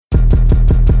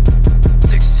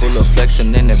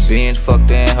flexing in the Benz, fucked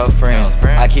in her friends.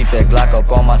 I keep that Glock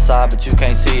up on my side, but you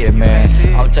can't see it, man.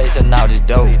 I'm chasing all this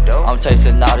dope, I'm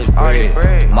chasing all this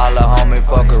bread. My little homie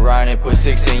fuck around and put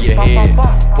 6 in your head.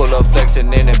 Pull up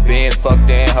flexing in the Benz, fucked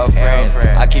in her friends.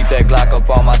 I keep that Glock up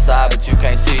on my side, but you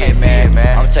can't see it, man.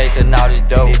 I'm chasing all this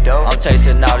dope, I'm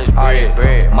chasing all this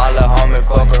bread. My little homie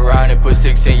fuck around and put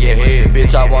 6 in your head.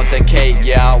 Bitch, I want the cake,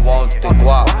 yeah, I want the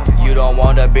guap. You don't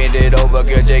wanna bend it over,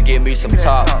 girl, just give me some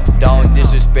top. Don't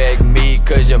disrespect me,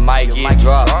 cause you might get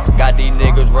dropped. Got these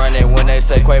niggas running when they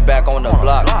say Quay back on the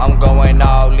block. I'm going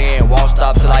all in, won't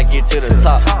stop till I get to the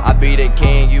top. I be the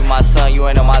king, you my son, you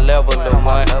ain't on my level, little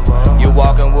one. You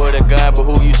walking with a gun, but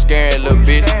who you scaring, little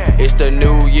bitch? It's the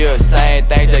new year, same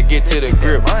thing, just get to the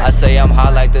grip. I say I'm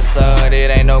hot like the sun,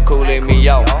 it ain't no cooling me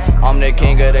out. I'm the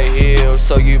king of the hill,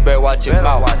 so you better watch your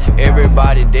mouth.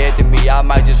 Everybody dead to me, I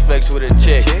might just flex with a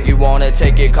chick. You wanna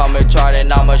take it, come and try it,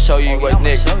 and I'ma show you what's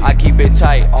next. I keep it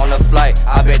tight on the flight,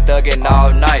 I been thugging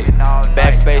all night.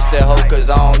 Backspace that hoe, cause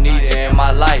I don't need you in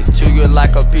my life. Chew you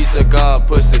like a piece of gum,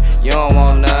 pussy, you don't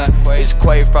want none. It's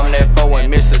Quay from that 4 in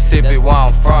Mississippi, where I'm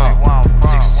from.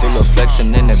 Still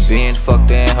flexing in the Benz,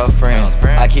 fucked in her friends.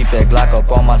 I keep that Glock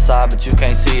up on my side, but you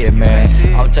can't see it, man.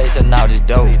 I'm chasing all this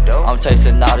dope, I'm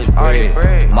chasing all this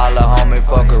bread. My little homie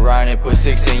fuck around and put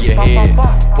 6 in your head.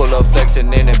 Pull up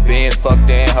flexing in the Benz, fucked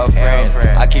in her friends.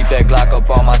 I keep that Glock up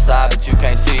on my side, but you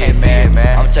can't see it, man.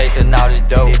 I'm chasing all this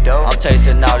dope, I'm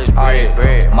chasing all this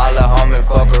bread. My little homie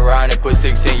fuck around and put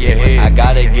 6 in your head. I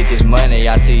gotta get this money,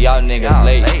 I see y'all niggas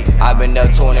late. I been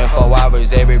up 24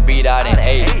 hours, every beat out in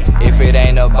 8. If it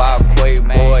ain't about Quay,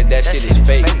 boy, that shit is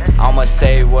fake. I'ma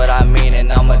say what I mean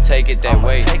and I'ma take it that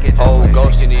way. Whole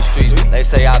ghost in these streets, they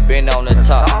say I been on the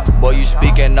top. Boy, you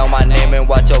speaking on my name and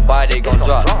watch your body gon'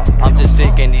 drop. I'm just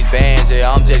sticking these bands,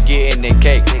 yeah, I'm just getting the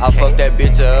cake. I fucked that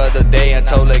bitch the other day and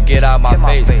told her get out my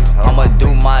face. I'ma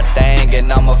do my thing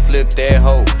and I'ma flip that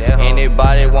hoe.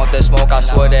 Anybody want that smoke, I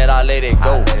swear that I let it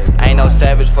go. Ain't no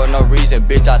savage for no reason,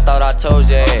 bitch, I thought I told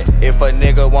ya. If a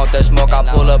nigga want that smoke, I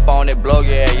pull up on it, blow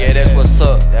ya. Yeah, that's what's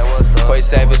up. Quay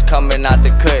Savage coming out the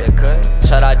cut.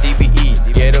 Shout out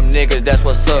DBE, yeah, them niggas, that's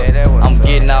what's up. I'm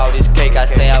getting all this cake, I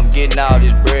say I'm getting all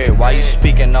this bread. Why you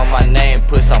speaking on my name,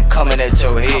 puss, I'm coming at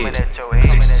your head.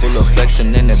 Full of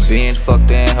flexing in the Benz,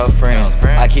 fucked in her friends.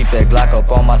 I keep that Glock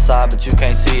up on my side, but you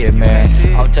can't see it, man.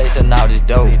 I'm chasing all this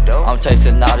dope, I'm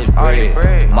chasing all this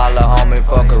bread. My little homie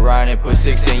fuck around and put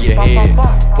 6 in your head.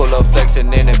 Pull up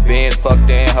flexing in the Benz, fucked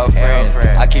in her friends.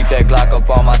 I keep that Glock up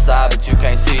on my side, but you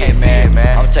can't see it, man.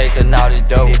 I'm chasing all this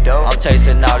dope, I'm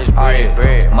chasing all this bread.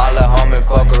 My little homie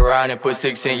fuck around and put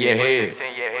 6 in your head.